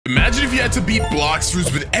Imagine if you had to beat Blox fruits,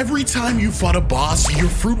 but every time you fought a boss, your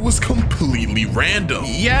fruit was completely random.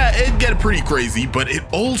 Yeah, it'd get pretty crazy, but it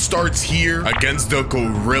all starts here against the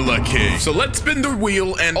Gorilla King. So let's spin the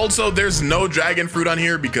wheel, and also there's no dragon fruit on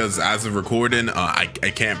here because as of recording, I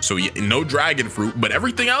can't. So yeah, no dragon fruit, but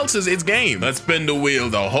everything else is it's game. Let's spin the wheel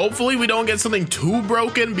though. Hopefully we don't get something too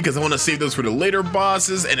broken because I want to save those for the later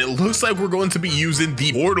bosses, and it looks like we're going to be using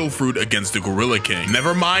the mortal fruit against the Gorilla King.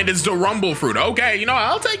 Never mind, it's the rumble fruit. Okay, you know,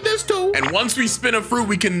 I'll take this too. And once we spin a fruit,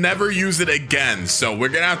 we can never use it again. So we're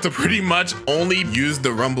gonna have to pretty much only use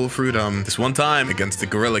the rumble fruit this one time against the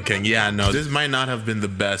Gorilla King. Yeah, no, this might not have been the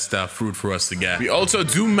best fruit for us to get. We also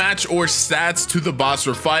do match our stats to the boss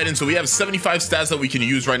we're fighting. So we have 75 stats that we can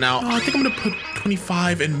use right now. I think I'm gonna put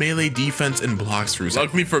 25 in melee defense and Blox fruits.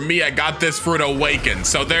 Luckily for me, I got this fruit awakened.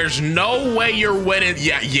 So there's no way you're winning.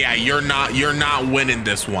 Yeah, you're not winning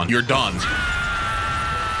this one. You're done.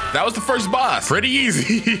 That was the first boss. Pretty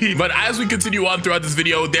easy. But as we continue on throughout this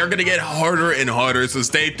video, they're gonna get harder and harder. So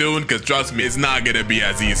stay tuned, because trust me, it's not gonna be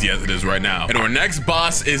as easy as it is right now. And our next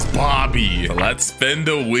boss is Bobby. So let's spin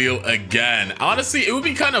the wheel again. Honestly, it would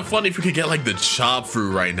be kind of funny if we could get like the chop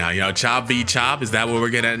fruit right now. You know, chop v chop. Is that what we're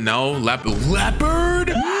gonna know? Leopard?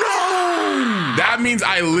 No! That means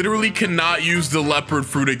I literally cannot use the leopard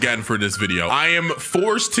fruit again for this video. I am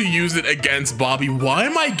forced to use it against Bobby. Why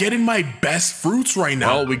am I getting my best fruits right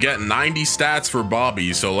now? Well, we get 90 stats for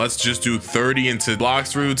Bobby, so let's just do 30 into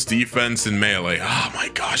Blox fruits, defense, and melee. Oh my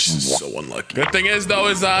gosh, this is so unlucky. Good thing is though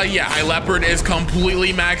is yeah, my leopard is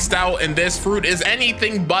completely maxed out, and this fruit is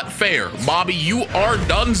anything but fair. Bobby, you are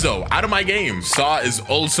donezo. Out of my game. Saw is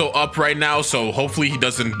also up right now, so hopefully he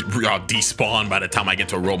doesn't despawn by the time I get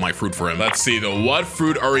to roll my fruit for him. Let's see though, what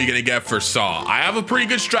fruit are we gonna get for Saw? I have a pretty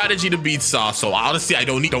good strategy to beat Saw, so honestly I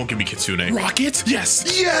don't give me Kitsune. Rocket?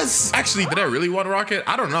 Yes. Actually, did I really want Rocket?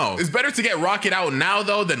 I don't know. It's better to get Rocket out now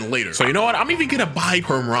though than later. So you know what, I'm even gonna buy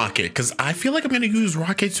Perm Rocket because I feel like I'm gonna use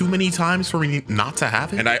Rocket too many times for me not to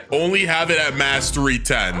have it, and I only have it at mastery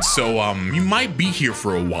 10, so you might be here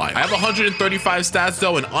for a while. I have 135 stats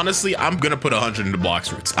though, and honestly I'm gonna put 100 into Blox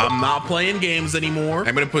fruits. I'm not playing games anymore.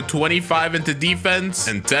 I'm gonna put 25 into defense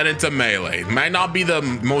and 10 into melee. Might not be the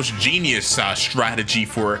most genius strategy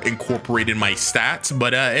for incorporating my stats,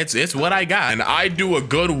 but it's what I got, and I do a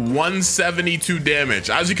good 172 damage.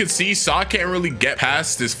 As you can see, Saw can't really get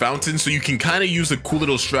past this fountain, so you can kind of use a cool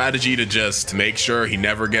little strategy to just make sure he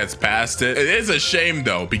never gets past it. It is a shame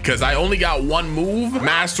though, because I only got one move.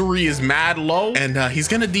 Mastery is mad low, and he's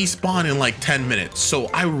gonna despawn in like 10 minutes, so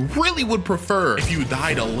I really would prefer if you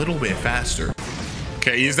died a little bit faster.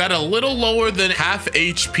 Okay, he's at a little lower than half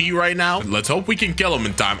HP right now. Let's hope we can kill him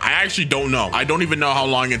in time. I actually don't know. I don't even know how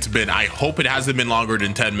long it's been. I hope it hasn't been longer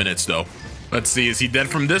than 10 minutes though. Let's see, is he dead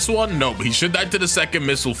from this one? Nope, he should die to the second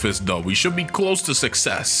missile fist though. We should be close to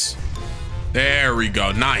success. There we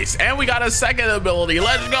go, nice. And we got a second ability,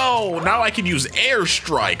 let's go. Now I can use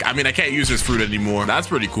airstrike. I mean, I can't use this fruit anymore. That's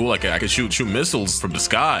pretty cool. I can shoot missiles from the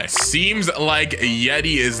sky. Seems like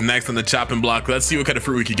Yeti is next on the chopping block. Let's see what kind of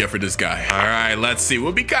fruit we can get for this guy. All right, let's see. It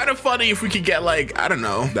would be kind of funny if we could get like, I don't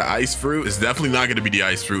know, the ice fruit. It's definitely not gonna be the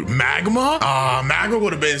ice fruit. Magma? Magma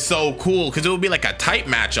would have been so cool because it would be like a type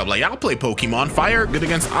matchup. Like, I'll play Pokemon fire good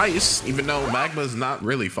against ice, even though magma's not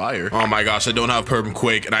really fire. Oh my gosh, I don't have Perm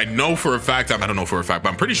Quake, and I know for a fact, I don't know for a fact, but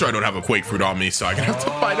I'm pretty sure I don't have a Quake fruit on me, so I'm gonna have to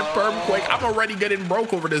buy the Perm Quake. I'm already getting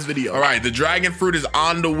broke over this video. All right, the dragon fruit is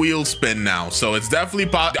on the wheel spin now, so it's definitely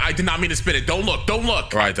I did not mean to spin it. Don't look. All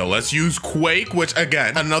right, though, let's use Quake, which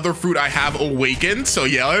again, another fruit I have awakened. So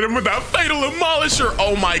yeah, hit him with that fatal demolisher.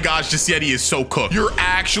 Oh my gosh, this Yeti is so cooked. You're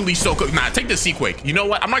actually so cooked. Nah, take the C Quake. You know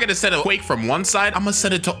what? I'm not gonna set a Quake from one side. I'm gonna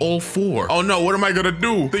set it to all four. Oh no, what am I gonna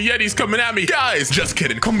do? The Yeti's coming at me. Guys, just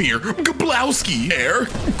kidding. Come here. Gablowski. Air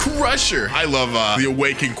Crusher. I love the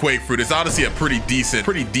awakened Quake fruit. It's honestly a pretty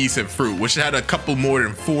decent fruit. Wish it had a couple more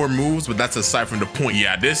than 4 moves, but that's aside from the point.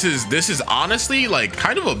 Yeah, this is honestly like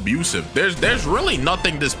kind of abusive. There's really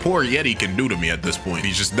nothing this poor Yeti can do to me at this point.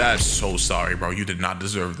 He's just that. So sorry, bro. You did not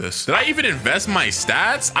deserve this. Did I even invest my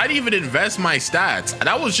stats? I didn't even invest my stats.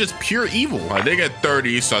 That was just pure evil. I did get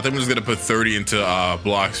 30, so I think I'm just gonna put 30 into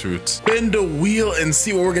Blox fruits. Spin the wheel and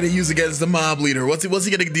see what we're gonna use against the mob leader. What's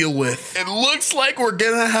he gonna deal with? It looks like we're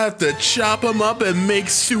gonna have to chop him up and make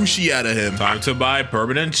sushi out of him. Time to buy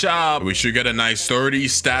permanent chop. We should get a nice 30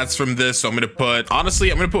 stats from this. So I'm gonna put,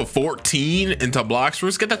 honestly, I'm gonna put 14 into Blox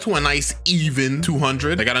fruits. Get that to a nice even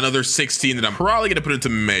 200. I got another 16 that I'm probably gonna put into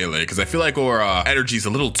melee because I feel like our energy is a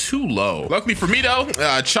little too low. Luckily for me though,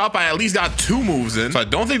 chop, I at least got 2 moves in. So I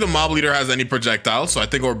don't think the mob leader has any projectiles. So I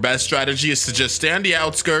think our best strategy is to just stay on the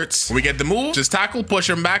outskirts. When we get the move, just tackle, push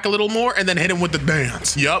him back a little more, and then hit him with the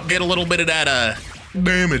dance. Yup, get a little bit of that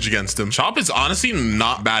damage against him. Chop is honestly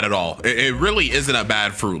not bad at all. It really isn't a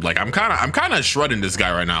bad fruit. Like I'm kind of shredding this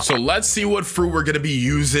guy right now. So let's see what fruit we're gonna be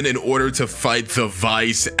using in order to fight the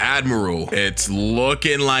Vice Admiral. It's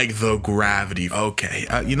looking like the gravity. Okay,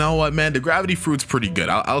 you know what, man? The gravity fruit's pretty good.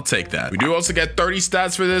 I'll take that. We do also get 30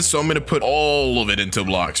 stats for this, so I'm gonna put all of it into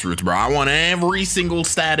Blox fruits, bro. I want every single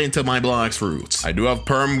stat into my Blox fruits. I do have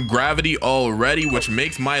perm gravity already, which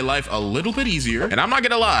makes my life a little bit easier. And I'm not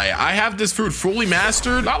gonna lie, I have this fruit fully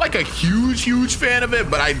mastered. Not like a huge fan of it,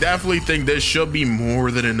 but I definitely think this should be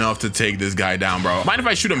more than enough to take this guy down, bro. Mind if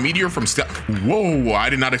I shoot a meteor from whoa, I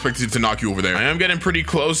did not expect it to knock you over there. I am getting pretty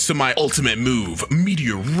close to my ultimate move,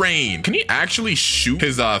 meteor rain. Can he actually shoot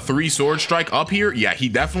his 3 sword strike up here? Yeah, he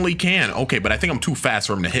definitely can. Okay, but I think I'm too fast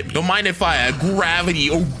for him to hit me. Don't mind if I gravity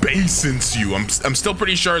obeisance you. I'm still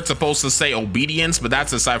pretty sure it's supposed to say obedience, but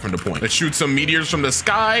that's aside from the point. Let's shoot some meteors from the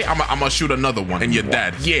sky. I'm gonna shoot another one and you're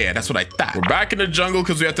dead. Yeah, that's what I thought. We're back in the jungle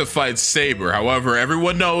because we have to fight Saber. However,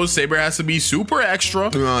 everyone knows Saber has to be super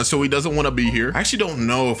extra, so he doesn't want to be here. I actually don't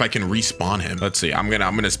know if I can respawn him. Let's see. I'm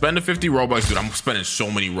gonna spend the 50 Robux. Dude, I'm spending so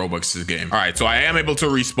many Robux this game. All right, so I am able to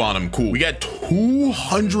respawn him. Cool. We get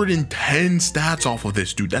 210 stats off of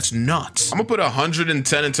this, dude. That's nuts. I'm gonna put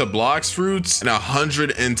 110 into Blox fruits and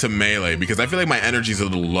 100 into melee because I feel like my energy is a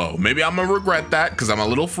little low. Maybe I'm gonna regret that because I'm a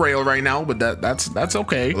little frail right now, but that's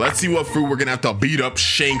okay. Let's see what fruit we're gonna have to beat up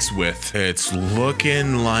Shanks with. It's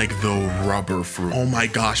looking like the rubber fruit. Oh my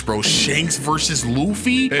gosh, bro. Shanks versus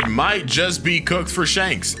Luffy? It might just be cooked for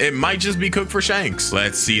Shanks. It might just be cooked for Shanks.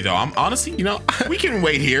 Let's see though. I'm honestly, you know, we can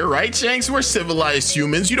wait here, right, Shanks? We're civilized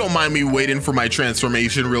humans. You don't mind me waiting for my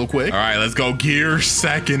transformation real quick? All right, let's go gear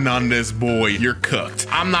second on this boy. You're cooked.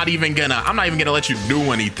 I'm not even gonna let you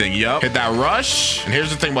do anything. Yup. Hit that rush. And here's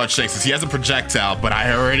the thing about Shanks is he has a projectile, but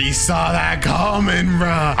I already saw that coming,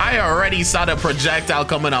 bruh. I already saw the projectile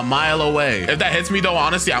coming a mile away. If that hits me though,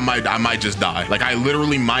 honestly, I might just die. Like I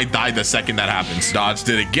literally might die the second that happens. Dodged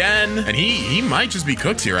it again. And he might just be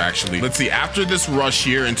cooked here actually. Let's see, after this rush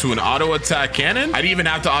here into an auto attack cannon, I didn't even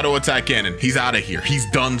have to auto attack cannon. He's out of here. He's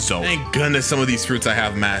done so. Thank goodness some of these fruits I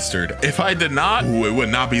have mastered. If I did not, ooh, it would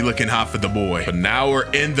not be looking hot for the boy. But now we're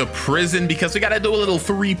in the prison because we gotta do a little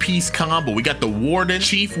 3-piece combo. We got the Warden,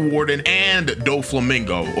 Chief Warden, and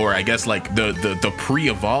Doflamingo, or I guess like the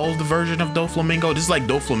pre-evolved version of Doflamingo. This is like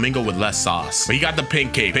Doflamingo with less sauce. But he got the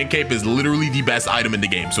pink cape. Pink cape is literally the best item in the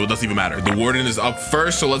game, so it doesn't even matter. The Warden is up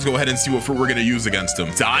first, so let's go ahead and see what fruit we're gonna use against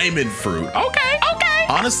him. Diamond fruit. Okay.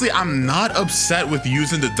 Honestly, I'm not upset with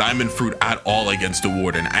using the diamond fruit at all against the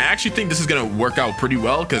Warden. I actually think this is gonna work out pretty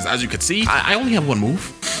well because as you can see, I only have one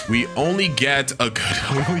move. We only get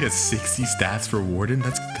 60 stats for Warden.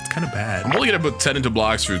 That's kind of bad. I'm only gonna put 10 into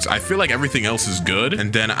Blox fruits. I feel like everything else is good,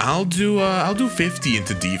 and then I'll do 50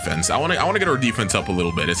 into defense. I want to get our defense up a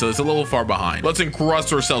little bit. It's a little far behind. Let's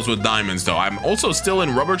encrust ourselves with diamonds though. I'm also still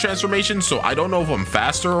in rubber transformation, so I don't know if I'm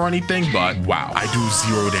faster or anything, but wow, I do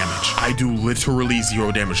 0 damage. I do literally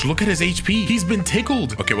 0 damage. Look at his HP. He's been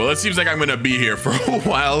tickled. Okay, well, it seems like I'm gonna be here for a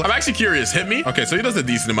while. I'm actually curious. Hit me. Okay, so he does a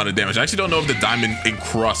decent amount of damage. I actually don't know if the diamond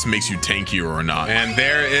encrust makes you tankier or not. And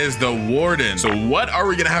there is the Warden. So what are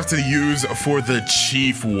we gonna have to use for the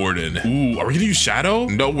Chief Warden? Ooh, are we gonna use Shadow?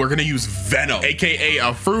 No, we're gonna use Venom, aka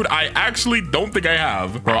a fruit I actually don't think I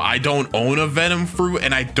have. Bro, I don't own a Venom fruit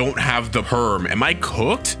and I don't have the perm. Am I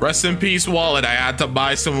cooked? Rest in peace, wallet. I had to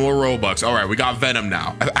buy some more Robux. All right, we got Venom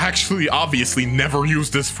now. I've actually obviously never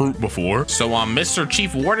used this fruit before. So Mr.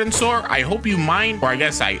 Chief Warden, sir, I hope you mind, or I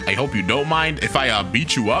guess I hope you don't mind if I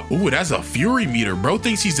beat you up. Ooh, it has a fury meter. Bro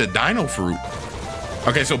thinks he's a dino fruit.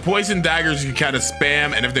 Okay, so poison daggers you can kind of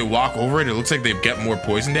spam, and if they walk over it, it looks like they get more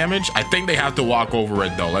poison damage. I think they have to walk over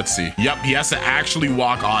it though. Let's see. Yep, he has to actually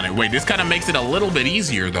walk on it. Wait, this kind of makes it a little bit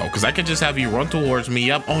easier though, because I could just have you run towards me.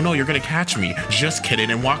 Yep. Oh no, you're gonna catch me. Just kidding,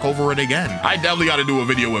 and walk over it again. I definitely got to do a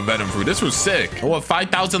video with Venom fruit. This was sick. Oh, with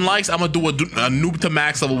 5,000 likes, I'm gonna do a noob to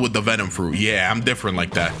max level with the Venom fruit. Yeah, I'm different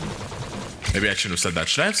like that. Maybe I shouldn't have said that.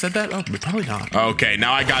 Should I have said that? Oh, probably not. Okay,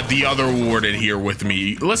 now I got the other Warden here with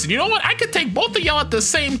me. Listen, you know what? I could take both of y'all at the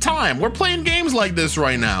same time. We're playing games like this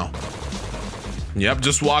right now. Yep,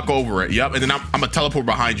 just walk over it. Yep, and then I'm gonna teleport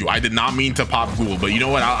behind you. I did not mean to pop ghoul, but you know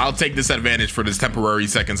what? I'll take this advantage for this temporary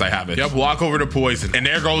seconds I have it. Yep, walk over to poison. And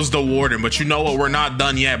there goes the Warden, but you know what? We're not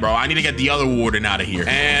done yet, bro. I need to get the other Warden out of here.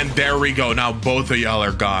 And there we go. Now both of y'all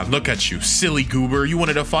are gone. Look at you, silly goober. You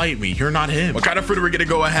wanted to fight me. You're not him. What kind of fruit are we gonna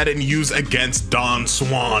go ahead and use against Don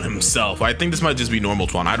Swan himself? I think this might just be normal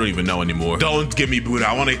Swan. I don't even know anymore. Don't give me Buddha.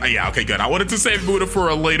 I want to, yeah, okay, good. I wanted to save Buddha for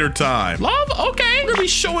a later time. Love, okay. We're gonna be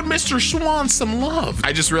showing Mr. Swan some love.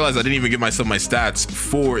 I just realized I didn't even give myself my stats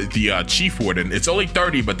for the Chief Warden. It's only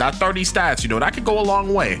 30, but that 30 stats, you know, that could go a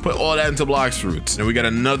long way. Put all that into Blox Fruits. And we got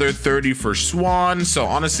another 30 for Swan. So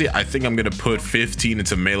honestly, I think I'm gonna put 15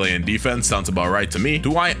 into melee and defense. Sounds about right to me.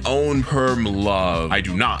 Do I own Perm Love? I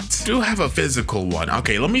do not. Do have a physical one.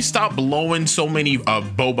 Okay, let me stop blowing so many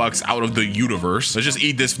Bobucks out of the universe. Let's just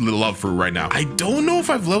eat this little love fruit right now. I don't know if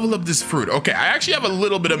I've leveled up this fruit. Okay, I actually have a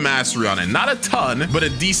little bit of mastery on it. Not a ton, but a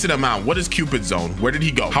decent amount. What is Cupid's zone? Where did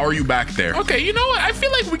he go? How are you back there? Okay, you know what? I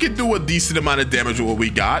feel like we could do a decent amount of damage with what we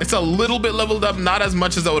got. It's a little bit leveled up, not as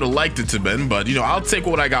much as I would have liked it to been, but you know, I'll take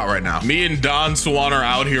what I got right now. Me and Don Swan are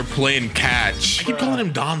out here playing catch. I keep calling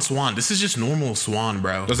him Don Swan. This is just normal Swan,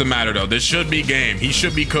 bro. Doesn't matter though. This should be game. He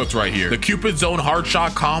should be cooked right here. The Cupid Zone hard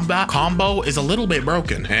shot combo is a little bit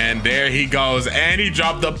broken. And there he goes. And he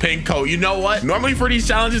dropped the pink coat. You know what? Normally for these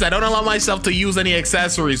challenges, I don't allow myself to use any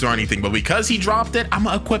accessories or anything, but because he dropped it, I'm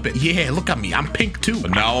gonna equip it. Yeah, look at me. I'm pink too.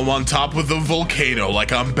 But now I'm on top of the volcano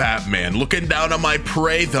like I'm Batman, looking down on my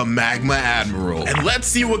prey, the Magma Admiral. And let's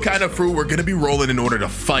see what kind of fruit we're gonna be rolling in order to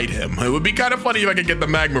fight him. It would be kind of funny if I could get the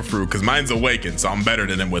magma fruit, because mine's awakened, so I'm better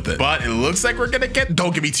than him with it. But it looks like we're gonna get...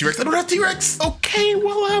 Don't give me T-Rex. I don't have T-Rex. Okay,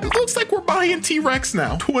 well, looks like we're buying T-Rex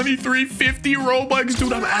now. 2350 Robux.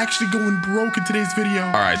 Dude, I'm actually going broke in today's video.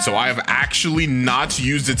 All right, so I have actually not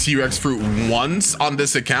used the T-Rex fruit once on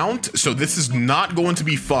this account, so this is not going to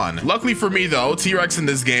be fun. Luckily for me, though, T-Rex in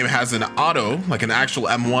this game has an auto, like an actual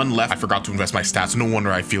M1 left. I forgot to invest my stats. No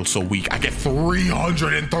wonder I feel so weak. I get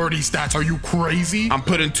 330 stats. Are you crazy? I'm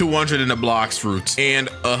putting 200 into Blox Fruits and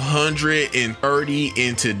 130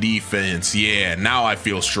 into defense. Yeah, now I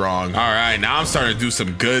feel strong. All right, now I'm starting to do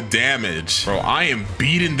some good damage. Bro, I am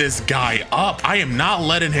beating this guy up. I am not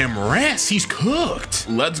letting him rest. He's cooked.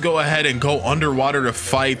 Let's go ahead and go underwater to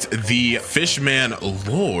fight the Fishman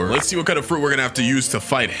Lord. Let's see what kind of fruit we're gonna have to use to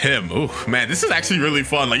fight him. Ooh, man, this is actually really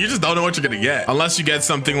fun. Like, you just don't know what you're gonna get unless you get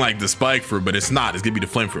something like the spike fruit, but it's not. It's gonna be the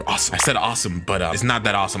flame fruit. Awesome. I said awesome, but it's not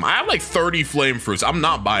that awesome. I have like 30 flame fruits. I'm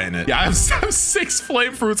not buying it. Yeah, I have 6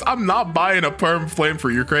 flame fruits. I'm not buying a perm flame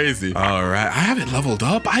fruit. You're crazy. All right, I haven't leveled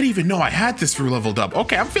up. I didn't even know I had this fruit leveled up.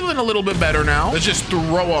 Okay, I'm feeling a little bit better now. Let's just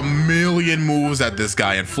throw a million moves at this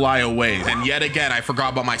guy and fly away. And yet again, I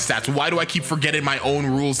forgot about my stats. Why do I keep forgetting my own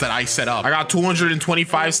rules that I set up? I got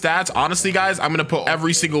 225 stats. Honestly, guys, I'm gonna put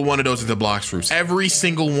every single one of those into Blox Fruits. Every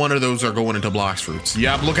single one of those are going into Blox Fruits.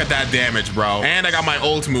 Yep, look at that damage, bro. And I got my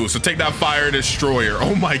ult move, so take that Fire Destroyer.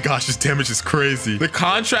 Oh my gosh, this damage is crazy. The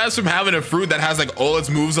contrast from having a fruit that has like all its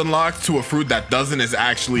moves unlocked to a fruit that doesn't is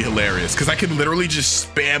actually hilarious, because I can literally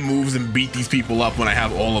just spam moves and beat these people up when I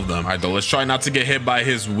have all of them. All right, though, let's try not to get hit by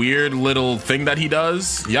his weird little thing that he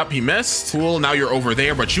does. Yep, he missed. Cool, now you're over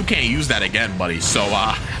there, but you can't use that again, buddy. So,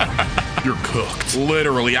 you're cooked.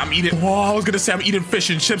 Literally, I'm eating... Oh, I was gonna say I'm eating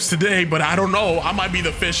fish and chips today, but I don't know. I might be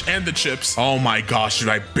the fish and the chips. Oh my gosh, dude,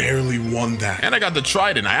 I barely won that. And I got the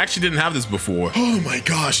trident. I actually didn't have this before. Oh my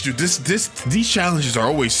gosh, dude, these challenges are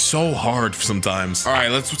always so hard sometimes. All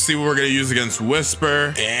right, let's see what we're gonna use against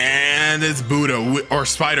Whisper. And it's Buddha, or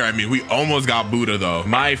Spider, I mean. We almost got Buddha, though.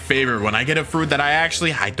 My favorite, when I get a fruit that I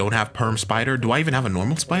don't have perm spider. Do I even have a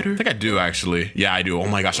normal spider? I think I do, actually. Yeah, I do. Oh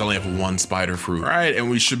my gosh, I only have 1 spider fruit. All right, and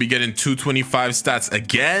we should be getting 225 stats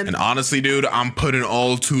again. And honestly, dude, I'm putting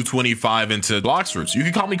all 225 into Blox Fruits. You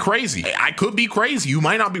can call me crazy. I could be crazy. You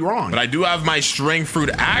might not be wrong. But I do have my strength fruit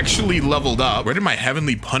actually leveled up. Where did my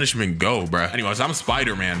heavenly punishment go, bruh? Anyways, I'm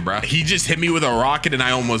Spider-Man, bruh. He just hit me with a rocket and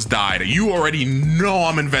I almost died. You already know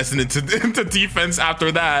I'm investing into defense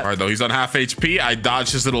after that. All right, though, he's on half HP. I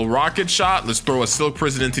dodged his little rocket shot. Let's throw a silk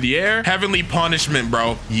prison into the air. Heavenly punishment,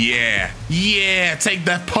 bro. Yeah. Yeah, take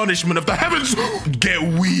that punishment of the heavens. Get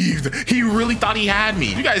weaved. He really thought he had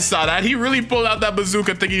me. You guys saw that. He really pulled out that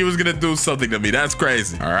bazooka thinking he was gonna do something to me. That's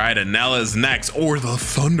crazy. All right, Anella's next, or the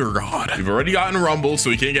Thunder God. We've already gotten Rumble, so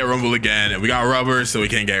we can't get Rumble again. And we got Rubber, so we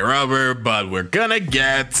can't get Rubber, but we're gonna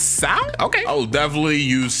get Sound. Okay, I'll definitely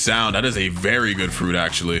use Sound. That is a very good fruit,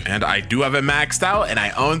 actually. And I do have it maxed out, and I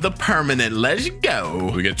own the permanent. Let's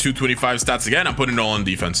go. We get 225 stats again. I'm putting it all on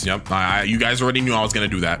defense. Yep, you guys already knew I was gonna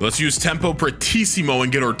do that. Let's use Tempo Pretissimo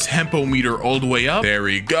and get our tempo meter all the way up. There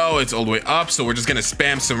we go. It's all the way up, so we're just gonna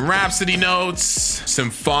spam some Rhapsody notes,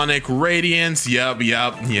 Symphonic Radiance. Yep.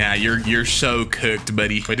 Yeah, you're so cooked,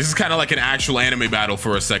 buddy. Wait, this is kind of like an actual anime battle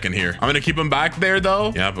for a second here. I'm gonna keep him back there,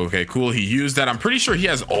 though. Yep, okay, cool. He used that. I'm pretty sure he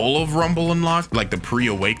has all of Rumble unlocked, like the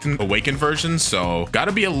awakened version, so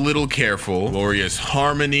gotta be a little careful. Glorious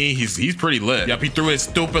Harmony. He's pretty lit. Yep, he threw his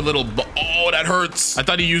stupid little... Oh, that hurts. I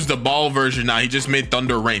thought he used the ball version. Now he just made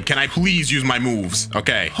Thunder Rain. Can I please use my moves?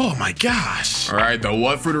 Okay. Oh my gosh. All right, though,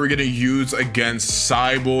 what fruit are we gonna use against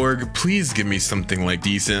Cyborg? Please give me something like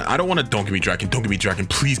decent. I don't want to. Don't give me dragon. Don't give me dragon.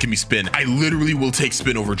 Please give me spin. I literally will take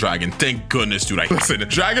spin over dragon. Thank goodness, dude. Listen,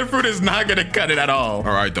 dragon fruit is not gonna cut it at all.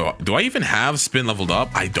 All right, though. Do I even have spin leveled up?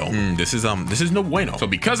 I don't. This is no bueno. So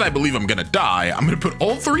because I believe I'm gonna die, I'm gonna put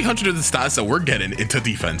all 300 of the stats that we're getting into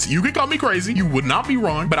defense. You could call me crazy. You would not be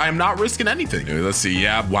wrong, but I am not risking anything. Let's see.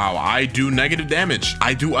 Yeah. Wow. I do negative damage.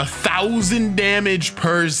 I do 1,000 damage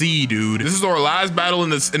per Z, dude. This is our last battle in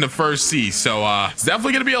the first C. So it's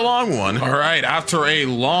definitely gonna be a long one. All right. After a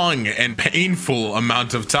long and painful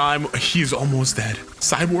amount of time, he's almost dead.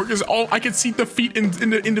 Cyborg is all I can see the feet in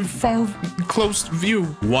the far close view.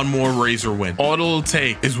 One more razor wind. All it'll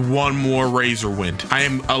take is one more razor wind. I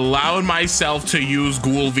am allowing myself to use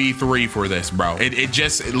Ghoul V3 for this, bro. It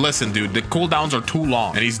just listen, dude. The cooldowns are too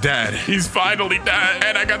long, and he's dead. He's finally dead,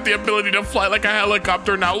 and I got the ability to fly like a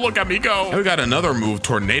helicopter now. Look at me go. And we got another move,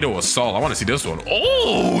 Tornado Assault. I want to see this one.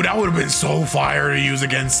 Oh, that would have been so fire to use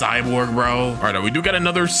against Cyborg, bro. All right, we do get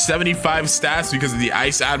another 75 stats because of the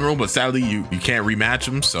Ice Admiral, but sadly you can't rematch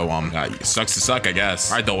him, so it sucks to suck, I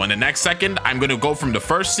guess. All right, though, in the next second, I'm gonna go from the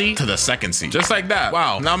first C to the second C, just like that.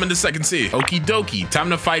 Wow, now I'm in the second C. Okie dokie, time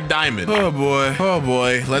to fight Diamond. Oh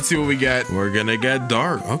boy, let's see what we get. We're gonna get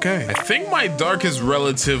Dark. Okay, I think my Dark is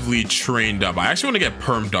relatively trained up. I actually want to get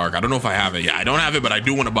Perm Dark. I don't know if I have it. Yeah, I don't have it, but I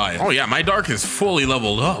do want to buy it. Oh yeah, my Dark is fully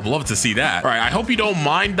leveled up. Love to see that. All right, I hope you don't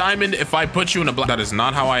mind, Diamond, if I put you in a black. That is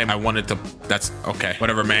not how I wanted to. That's okay,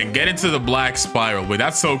 whatever, man. Get into the black spiral. Wait,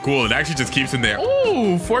 that's so cool. It actually just keeps him there.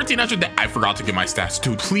 Ooh, 1,400. I forgot to get my stats,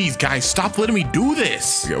 dude. Please, guys, stop letting me do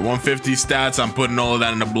this. We got 150 stats. I'm putting all of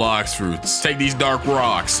that in the Blox fruits. Take these dark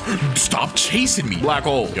rocks. Stop chasing me. Black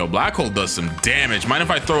hole. Yo, black hole does some damage. Mind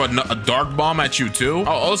if I throw a dark bomb at you too?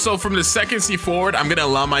 Oh, also from the second C forward, I'm gonna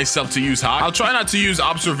allow myself to use hockey. I'll try not to use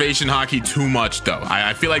observation hockey too much though.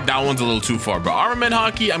 I feel like that one's a little too far, but armament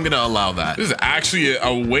hockey, I'm gonna allow that. This is actually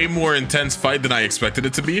a way more intense fight than I expected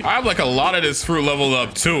it to be. I have like a lot of this fruit leveled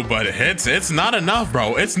up too, but it's not enough,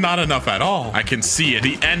 bro. It's not enough at all. I can see it.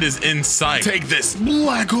 The end is in sight. Take this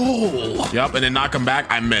black hole. Yep, and then knock him back.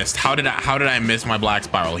 I missed. How did I miss my black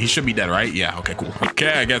spiral? He should be dead, right? Yeah, okay, cool.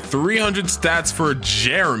 Okay, I got 300 stats for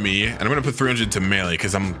Jeremy, and I'm gonna put 300 to melee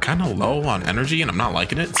because I'm kind of low on energy and I'm not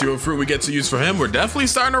liking it. Let's see what fruit we get to use for him. We're definitely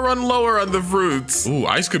starting to run lower on the fruits. Ooh,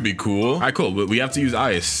 ice could be cool. All right, cool, but we have to use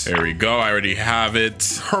ice. There we go. I already have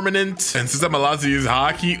it. Permanent. And since I'm allowed to use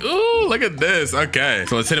hockey, ooh, look at this. Okay,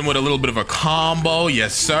 so let's hit him with a little bit of a combo.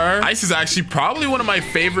 Yes, sir. Ice is actually probably one of my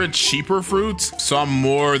favorite cheaper fruits, so I'm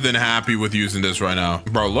more than happy with using this right now.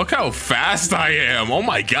 Bro, look how fast I am. Oh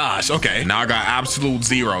my gosh. Okay, now I got absolute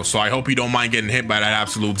zero, so I hope you don't mind getting hit by that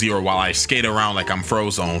absolute zero while I skate around like I'm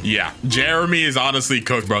Frozone. Yeah, Jeremy is honestly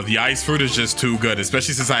cooked, bro. The ice fruit is just too good,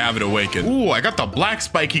 especially since I have it awakened. Ooh, I got the black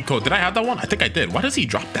spiky coat. Did I have that one? I think I did. Why does he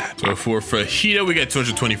drop that? So for Fajita, we get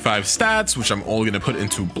 225 stats, which I'm only gonna put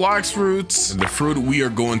into Blox fruits. And the fruit we are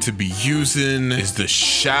going to be using is the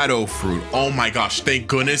shadow fruit. Oh my gosh, thank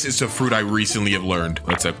goodness it's a fruit I recently have learned.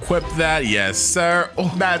 Let's equip that. Yes, sir.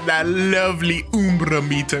 Oh, that lovely Umbra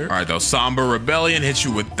meter. All right, though, Somber Rebellion hits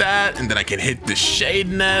you with that, and then I can hit the Shade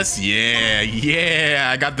Nest. Yeah,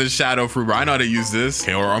 I got the shadow fruit, bro. I know how to use this.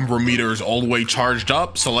 Okay, our Umbra meter is all the way charged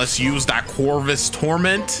up, so let's use that Corvus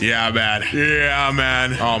Torment. Yeah,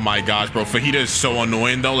 man. Oh my gosh, bro. Fajita is so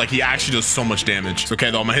annoying though. Like, he actually does so much damage. It's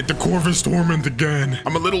okay though, I'm gonna hit the Corvus Torment again.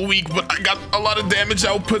 I'm a little weak, but I got a lot of damage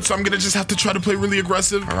output, so I'm gonna just have to try to play really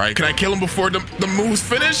aggressive. All right, can I kill him before the moves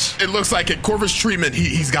finish? It looks like it. Corvus Treatment.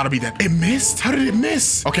 He's gotta be dead. It missed? How did it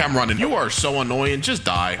miss? Okay, I'm running. You are so annoying. Just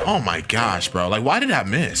die. Oh my gosh, bro. Like, why did that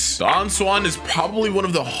miss? Dawn Swan is probably one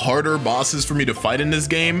of the harder bosses for me to fight in this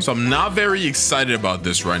game, so I'm not very excited about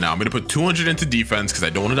this right now. I'm gonna put 200 into defense because I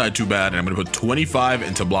don't want to die too bad, and I'm gonna put 25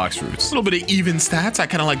 into Blox fruits. A little bit of even stats. I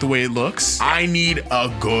kind of like the way it looks. I need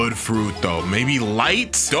a good fruit though. Maybe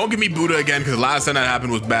light. Don't give me Buddha again because last time that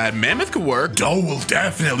happened was bad. Mammoth could work. Dough will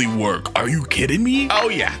definitely work. Are you kidding me? Oh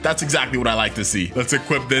yeah, that's exactly what I like to see. Let's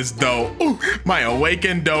equip this dough. Ooh, my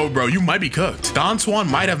awakened dough, bro. You might be cooked. Dawn Swan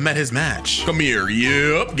might have met his match. Come here.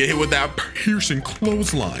 Yep. Get hit with that piercing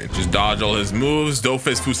clothesline. Just dodge all his moves.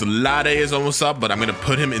 Doughface Fusilade is almost up, but I'm gonna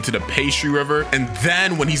put him into the pastry river, and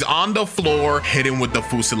then when he's on the floor, hit him with the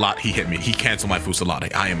Fusilade. He hit me. He canceled my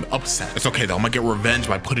Fusilade. I am upset. It's okay though. I'm gonna get revenge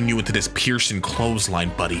by putting you into this piercing clothesline,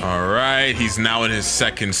 buddy. All right, he's now in his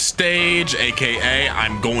second stage, aka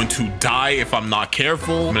I'm going to die if I'm not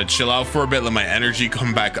careful. I'm gonna chill out for a bit, let my energy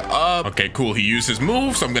come back up. Okay, cool. He used his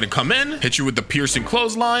move, so I'm gonna come in, hit you with the piercing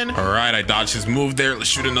clothesline. All right, I dodged his move there. Let's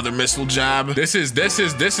shoot another missile jab. This is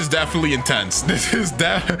definitely intense. This is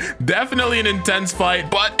definitely an intense fight,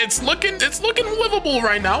 but it's looking livable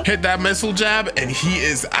right now. Hit that missile jab, and he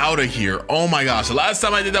is out of here. Oh my gosh, the last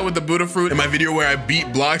time I did that with the Buddha fruit in my video video where I beat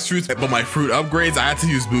Blox fruits, but my fruit upgrades, I had to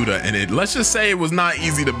use Buddha, and let's just say it was not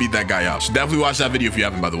easy to beat that guy up. Should definitely watch that video if you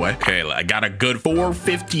haven't, by the way. Okay, I got a good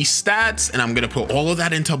 450 stats, and I'm gonna put all of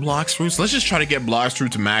that into Blox fruits. Let's just try to get Blox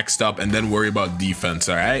fruits maxed up and then worry about defense,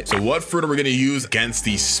 all right? So what fruit are we gonna use against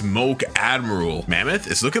the Smoke Admiral?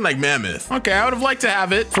 Mammoth? It's looking like Mammoth. Okay, I would have liked to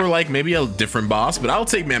have it for like maybe a different boss, but I'll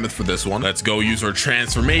take Mammoth for this one. Let's go use our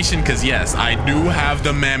transformation, because yes, I do have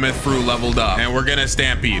the Mammoth fruit leveled up, and we're gonna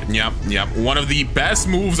Stampede. Yep. One of the best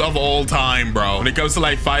moves of all time, bro. When it comes to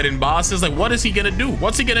like fighting bosses, like what is he gonna do?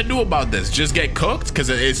 What's he gonna do about this? Just get cooked? Because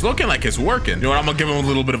it's looking like it's working. You know what? I'm gonna give him a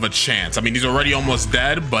little bit of a chance. I mean, he's already almost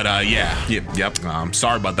dead, but yep. I'm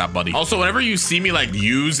sorry about that, buddy. Also, whenever you see me like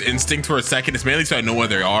use instinct for a second, it's mainly so I know where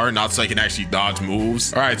they are, not so I can actually dodge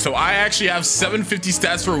moves. All right, so I actually have 750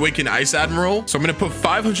 stats for Awakened Ice Admiral, so I'm gonna put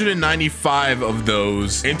 595 of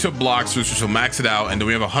those into Blox, which will max it out, and then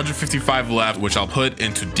we have 155 left, which I'll put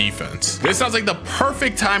into defense. This sounds like the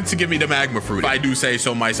perfect time to give me the magma fruit, if I do say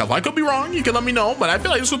so myself. I could be wrong, you can let me know, but I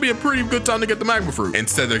feel like this would be a pretty good time to get the magma fruit.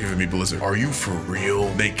 Instead, they're giving me Blizzard. Are you for real?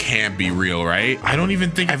 They can't be real, right? I don't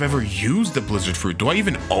even think I've ever used the Blizzard fruit. Do I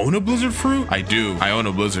even own a Blizzard fruit? I do. I own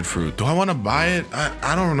a Blizzard fruit. Do I want to buy it?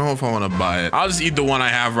 I don't know if I want to buy it. I'll just eat the one I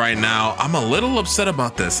have right now. I'm a little upset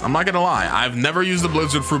about this. I'm not gonna lie. I've never used the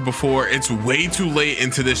Blizzard fruit before. It's way too late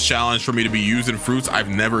into this challenge for me to be using fruits I've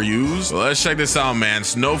never used. So let's check this out, man.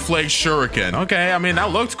 Snowflake Shuriken. Okay, I mean,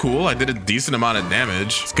 that looked cool. I did a decent amount of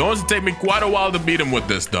damage. It's going to take me quite a while to beat him with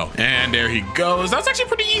this, though. And there he goes. That's actually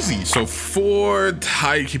pretty easy. So for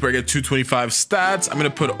Tidekeeper, I get 225 stats. I'm gonna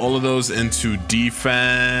put all of those into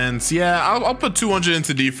defense. Yeah, I'll put 200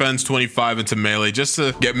 into defense, 25 into melee, just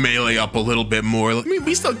to get melee up a little bit more. I mean,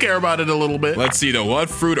 we still care about it a little bit. Let's see, though. What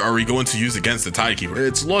fruit are we going to use against the Tidekeeper?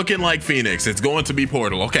 It's looking like Phoenix. It's going to be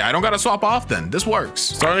Portal. Okay, I don't gotta swap off then. This works.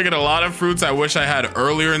 Starting to get a lot of fruits I wish I had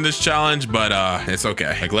earlier in this challenge, but it's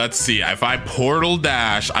okay. Like, let's see. If I Portal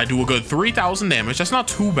Dash, I do a good 3,000 damage. That's not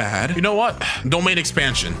too bad. You know what? Domain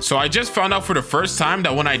expansion. So I just found out for the first time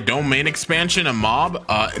that when I domain expansion a mob,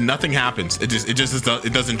 nothing happens.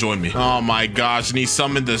 It doesn't join me. Oh my gosh, and he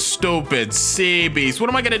summoned the stupid sea beast. What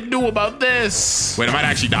am I gonna do about this? Wait, I might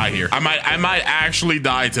actually die here. I might actually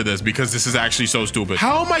die to this because this is actually so stupid.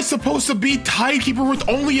 How am I supposed to beat Tidekeeper with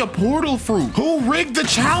only a portal fruit? Who rigged the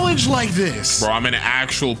challenge like this? Bro, I'm in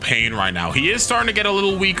actual pain right now. He is starting to get a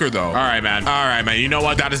little weaker though. All right, man. You know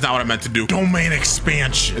what? That is not what I meant to do. Domain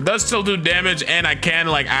expansion. It does still do damage, and I can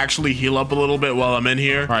like actually heal up a little bit while I'm in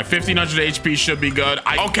here. All right, 1500 HP should be good.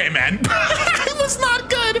 Okay, man. It was not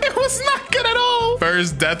good. It was not good at all.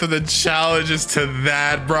 First death of the challenge is to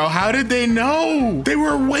that, bro. How did they know? They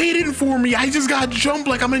were waiting for me. I just got jumped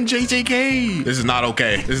like I'm in JJK. This is not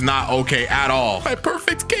okay. This is not okay at all. My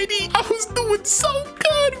perfect KD. I was doing so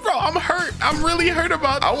good, bro. I'm hurt. I'm really hurt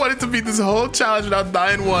about it. I wanted to beat this whole challenge without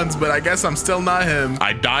dying once, but I guess I'm still not him.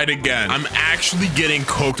 I died again. I'm actually getting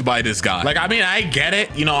cooked by this guy. Like, I mean, I get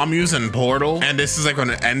it. You know, I'm using Portal, and this is like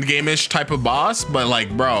an end game-ish type of boss, but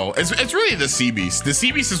like, bro, it's really the sea beast. The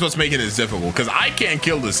sea beast is what's making this difficult because I can't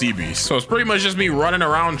kill the sea beast. So it's pretty much just me running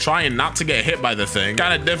around trying not to get hit by the thing.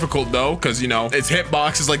 Kind of difficult though, because you know, its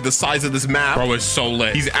hitbox is like the size of this map. Bro, it's so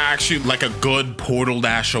lit. He's actually like a good portal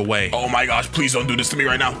dash away. Oh my gosh, please don't do this to me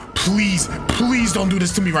right now. Please don't do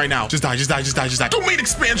this to me right now. Just die. Domain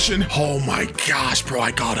expansion. Oh my gosh, bro,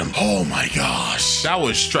 I got him. Oh my gosh. That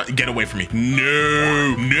was get away from me.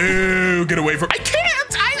 No, get away from me. I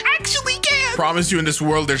can't. I actually can't. Promise you, in this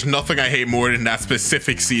world, there's nothing I hate more than that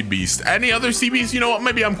specific seed beast. Any other sea beast, you know what?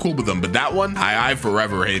 Maybe I'm cool with them, but that one, I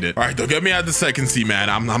forever hate it. All right, though, get me out the second sea, man.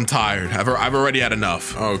 I'm tired. I've already had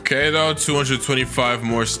enough. Okay, though, 225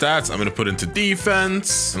 more stats. I'm gonna put into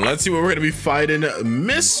defense, and let's see what we're gonna be fighting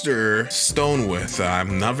Mr. Stone with.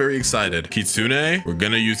 I'm not very excited. Kitsune, we're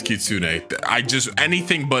gonna use Kitsune.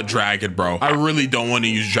 Anything but dragon, bro. I really don't want to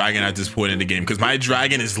use dragon at this point in the game because my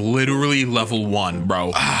dragon is literally level 1,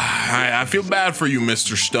 bro. I feel bad for you,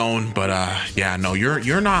 Mr. Stone, but yeah, no,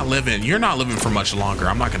 you're not living for much longer.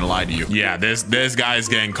 I'm not gonna lie to you. Yeah, this guy's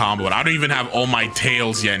getting comboed. I don't even have all my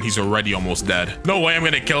tails yet, and he's already almost dead. No way I'm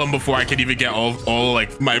gonna kill him before I can even get all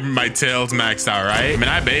like my tails maxed out, right? I mean,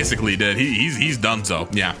 I basically did. He's done so.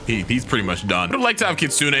 Yeah, he's pretty much done. I would like to have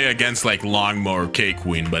Kitsune against like Longmower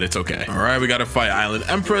K-Queen, but it's okay. All right, we gotta fight Island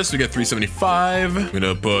Empress. We get 375. I'm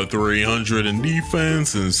gonna put 300 in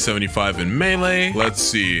defense and 75 in melee. Let's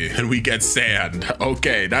see, and we get sand.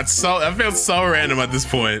 Okay, that feels so random at this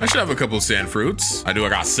point. I should have a couple of sand fruits. I do. I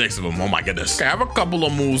got 6 of them. Oh my goodness. Okay, I have a couple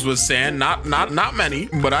of moves with sand. Not many,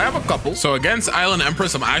 but I have a couple. So against Island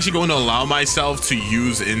Empress, I'm actually going to allow myself to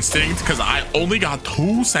use instinct because I only got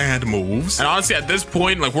 2 sand moves. And honestly, at this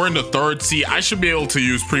point, like we're in the 3rd sea, I should be able to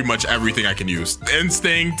use pretty much everything I can use.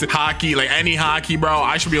 Instinct, hockey, like any hockey, bro.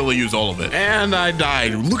 I should be able to use all of it. And I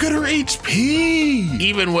died. Look at her HP.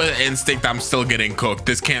 Even with instinct, I'm still getting cooked.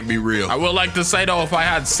 This can't be real. I would like to say though, if I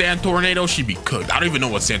had sand tornado, she'd be cooked. I don't even know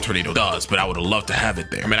what sand tornado does, but I would have loved to have it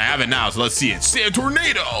there. I mean, I have it now, so let's see it. Sand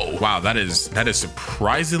tornado. Wow, that is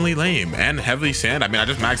surprisingly lame and heavily sand. I mean, I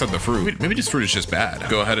just maxed out the fruit. Maybe this fruit is just bad.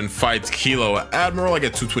 Go ahead and fight Kilo Admiral. I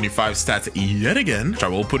get 225 stats yet again. I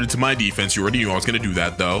will put it to my defense. You already knew I was gonna do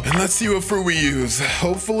that though. And let's see what fruit we use.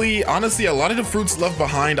 Hopefully, honestly, a lot of the fruits left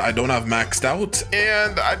behind I don't have maxed out,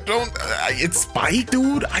 and it's Spike,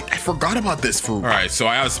 dude. I forgot about this fruit. All right, so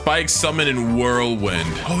I have Spike, Summon, and Whirlwind.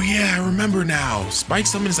 Oh yeah, I remember now. Spike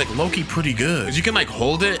Summon is like low-key pretty good. You can like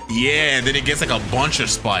hold it, yeah, and then it gets like a bunch of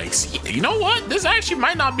spikes. You know what? This actually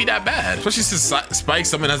might not be that bad, especially since Spike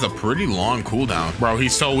Summon has a pretty long cooldown. Bro,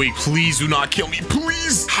 he's so weak. Please do not kill me,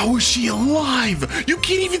 please. How is she alive? You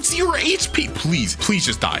can't even see her HP. Please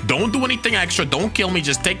just die. Don't do anything extra. Don't kill me.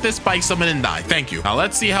 Just take this Spike Summon and die. Thank you. Now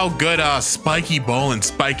let's see how good Spiky Ball and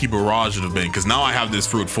Spiky Barrage would have been, because now I have this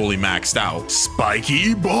fruit fully maxed out.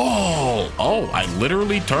 Spiky Ball. Oh, I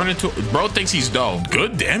literally turn into, bro thinks he's dope.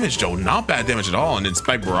 Good damage though, not bad damage at all. And then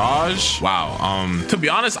Spike Barrage. Wow. To be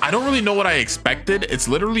honest, I don't really know what I expected. It's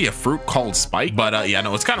literally a fruit called Spike, but yeah,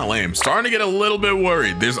 no, it's kind of lame. Starting to get a little bit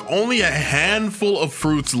worried. There's only a handful of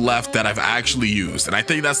fruits left that I've actually used, and I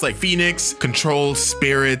think that's like Phoenix, Control,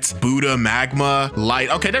 Spirit, Buddha, Magma, Light.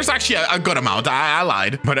 Okay, there's actually a good amount. I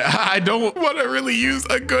lied, but I don't want to really use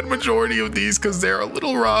a good majority of these because they're a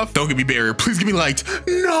little rough. Don't give me Barrier. Please give me Light.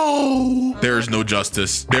 No, there's no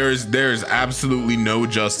justice. There's absolutely no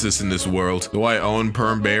justice in this world. Do I own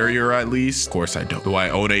Perm Barrier at least? Of course I don't. Do I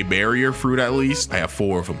own a Barrier fruit at least? I have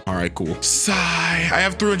 4 of them. All right, cool. Sigh. I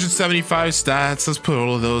have 375 stats. Let's put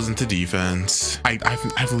all of those into defense.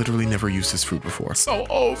 I've literally never used this fruit before. So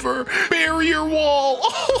over. Barrier Wall.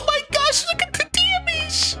 Oh my gosh, look at the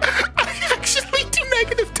damage. I actually do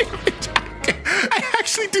negative damage. I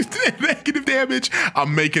actually do negative damage.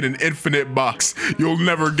 I'm making an infinite box. You'll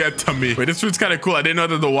never get to me. Wait, this fruit's kind of cool. I didn't know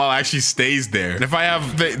that the wall actually stays there. And if I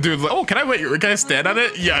have, dude, oh, can I stand on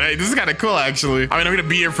it? Yeah, this is kind of cool, actually. I mean, I'm gonna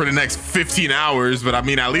be here for the next 15 hours, but I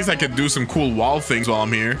mean, at least I could do some cool wall things while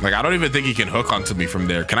I'm here. Like, I don't even think he can hook onto me from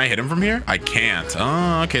there. Can I hit him from here? I can't.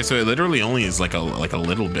 Oh, okay. So it literally only is like a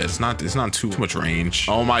little bit. It's not too much range.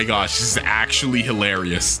 Oh my gosh, this is actually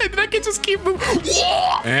hilarious. And then I can just keep moving.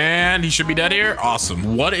 And he should be dead here.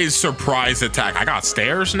 Awesome. What is surprise attack? I got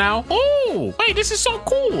stairs now. Oh, wait, this is so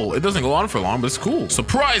cool. It doesn't go on for long, but it's cool.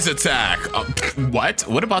 Surprise attack.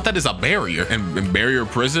 What about that is a barrier and barrier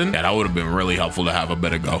prison? Yeah, that would have been really helpful to have a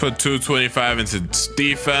bit ago. Put 225 into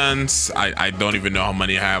defense. I don't even know how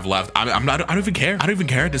many I have left. I don't even care. I don't even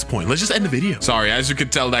care at this point. Let's just end the video. Sorry, as you can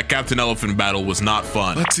tell, that Captain Elephant battle was not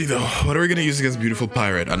fun. Let's see though. What are we gonna use against Beautiful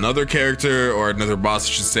Pirate? Another character or another boss,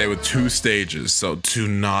 I should say, with 2 stages. So do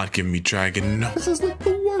not give me Dragon. No. This is like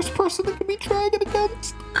the worst person that can be Dragon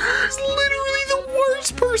against. It's literally the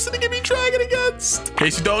worst person to get me Dragon against. In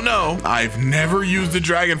case you don't know, I've never used the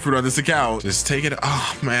Dragon fruit on this account. Just take it.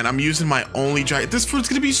 Oh man, I'm using my only Dragon. This fruit's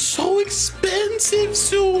gonna be so expensive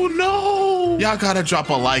soon. No. Y'all gotta drop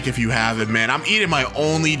a like if you haven't, man. I'm eating my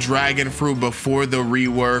only Dragon fruit before the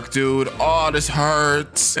rework, dude. Oh, this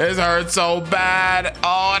hurts. This hurts so bad.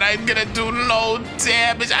 Oh, and I'm gonna do no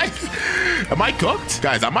damage. Am I cooked?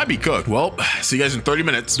 Guys, I might be cooked. Well, see you guys in 30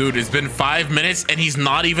 minutes. Dude, it's been 5 minutes and he's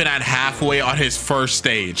not even at halfway on his first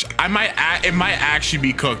stage. It might actually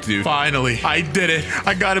be cooked, dude. Finally, I did it.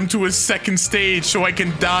 I got him to his 2nd stage so I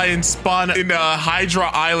can die and spawn in a Hydra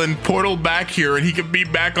Island portal back here and he can be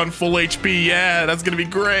back on full HP. Yeah, that's gonna be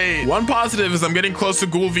great. One positive is I'm getting close to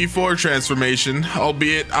Ghoul V4 transformation,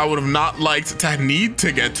 albeit I would have not liked to need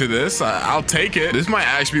to get to this. I'll take it. This might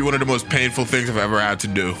actually be one of the most painful things I've ever had to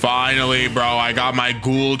do. Finally, bro, I got my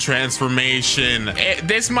Ghoul transformation.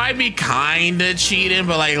 This might be kind of cheating,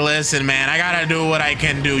 but like, listen, man, I gotta do what I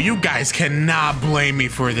can do. You guys cannot blame me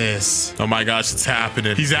for this. Oh my gosh, it's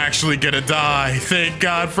happening. He's actually gonna die. Thank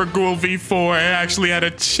God for Ghoul V4. I actually had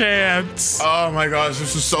a chance. Oh my gosh,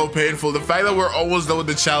 this is so painful. The fact that we're almost done with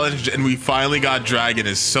the challenge and we finally got Dragon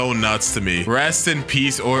is so nuts to me. Rest in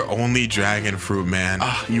peace, or only Dragon fruit, man.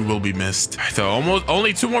 Ah, you will be missed. So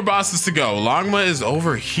only 2 more bosses to go. Longma is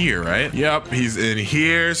over here, right? Yep, he's in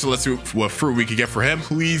here. So let's see what fruit we can get for him.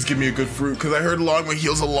 Please give me a good fruit, because I heard Longma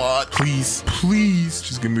heals a lot. Please, please,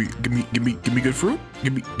 just give me good fruit.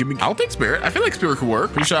 Give me. I'll take Spirit. I feel like Spirit could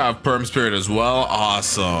work. We should have Perm Spirit as well.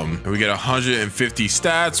 Awesome. And we get 150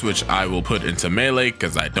 stats, which I will put into melee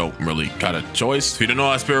because I don't really got a choice. If you don't know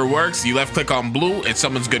how Spirit works, you left click on blue, it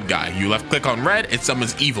summons good guy. You left click on red, it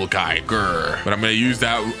summons evil guy. Grr. But I'm gonna use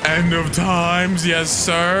that end of times. Yes,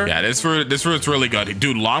 sir. Yeah, this fruit's really good.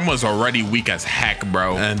 Dude, Longma's already weak as heck,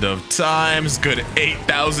 bro. End of times. Good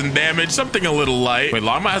 8,000 damage. Something a little light. Wait,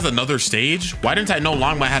 Longma has another stage? Why didn't I know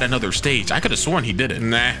Longma had another stage? I could have sworn he did.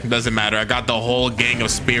 Nah, doesn't matter. I got the whole gang of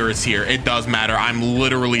spirits here. It does matter. I'm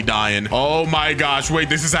literally dying. Oh my gosh. Wait,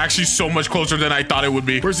 this is actually so much closer than I thought it would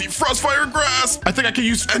be. Where's he? Frostfire Grasp. I think I can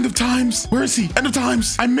use End of Times. Where is he? End of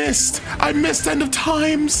Times. I missed End of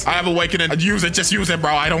Times. I have Awakening. Use it. Just use it,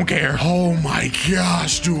 bro. I don't care. Oh my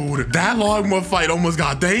gosh, dude. That Longma fight almost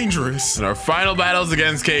got dangerous. And our final battle is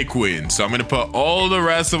against K-Queen. So I'm going to put all the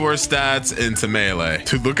rest of our stats into melee.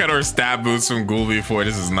 Dude, look at our stat boost from Ghoul V4.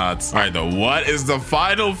 This is nuts. All right, though. What is the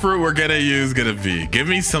final fruit we're gonna use gonna be? Give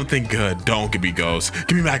me something good. Don't give me Ghost.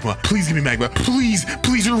 Give me Magma. Please give me Magma. Please,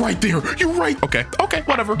 please, you're right there. You're right. Okay,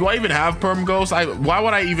 whatever. Do I even have Perm Ghost? Why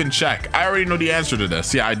would I even check? I already know the answer to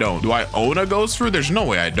this. Yeah, I don't. Do I own a Ghost fruit? There's no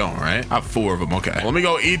way I don't, right? I have 4 of them. Okay, let me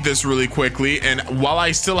go eat this really quickly. And while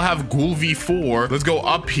I still have Ghoul V4, let's go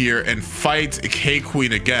up here and fight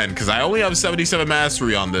K-Queen again, because I only have 77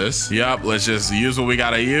 mastery on this. Yep, let's just use what we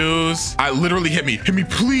gotta use. I literally hit me,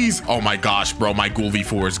 please. Oh my gosh, bro, my Ghoul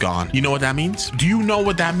V4 is gone. You know what that means? Do you know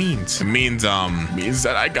what that means? It means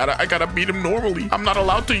that I gotta beat him normally. I'm not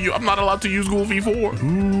allowed to use Ghoul V4.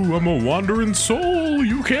 Ooh, I'm a wandering soul.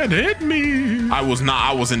 You can't hit me. I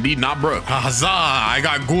was indeed not broke. Huzzah! I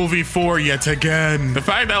got Ghoul V4 yet again. The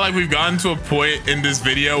fact that like we've gotten to a point in this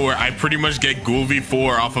video where I pretty much get Ghoul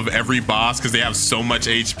V4 off of every boss because they have so much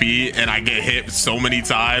HP and I get hit so many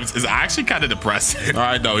times is actually kind of depressing. All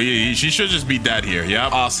right, though, she should just be dead here.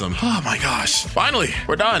 Yep, awesome. Oh my gosh, finally,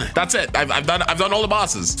 we're done. That's it. I've done all the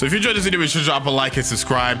bosses. So if you enjoyed this video, be sure to drop a like and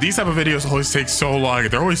subscribe. These type of videos always take so long.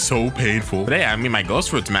 They're always so painful. But hey, I mean, my Ghost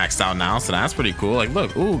Fruit's maxed out now, so that's pretty cool. Like,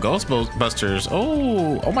 look, ooh, Ghostbusters.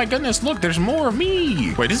 Oh my goodness, look, there's more of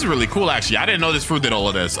me. Wait, this is really cool, actually. I didn't know this fruit did all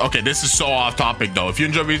of this. Okay, this is so off topic, though. If you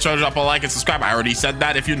enjoyed, be sure to drop a like and subscribe. I already said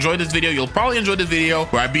that. If you enjoyed this video, you'll probably enjoy this video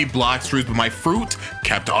where I beat Blox fruits, but my fruit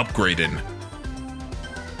kept upgrading.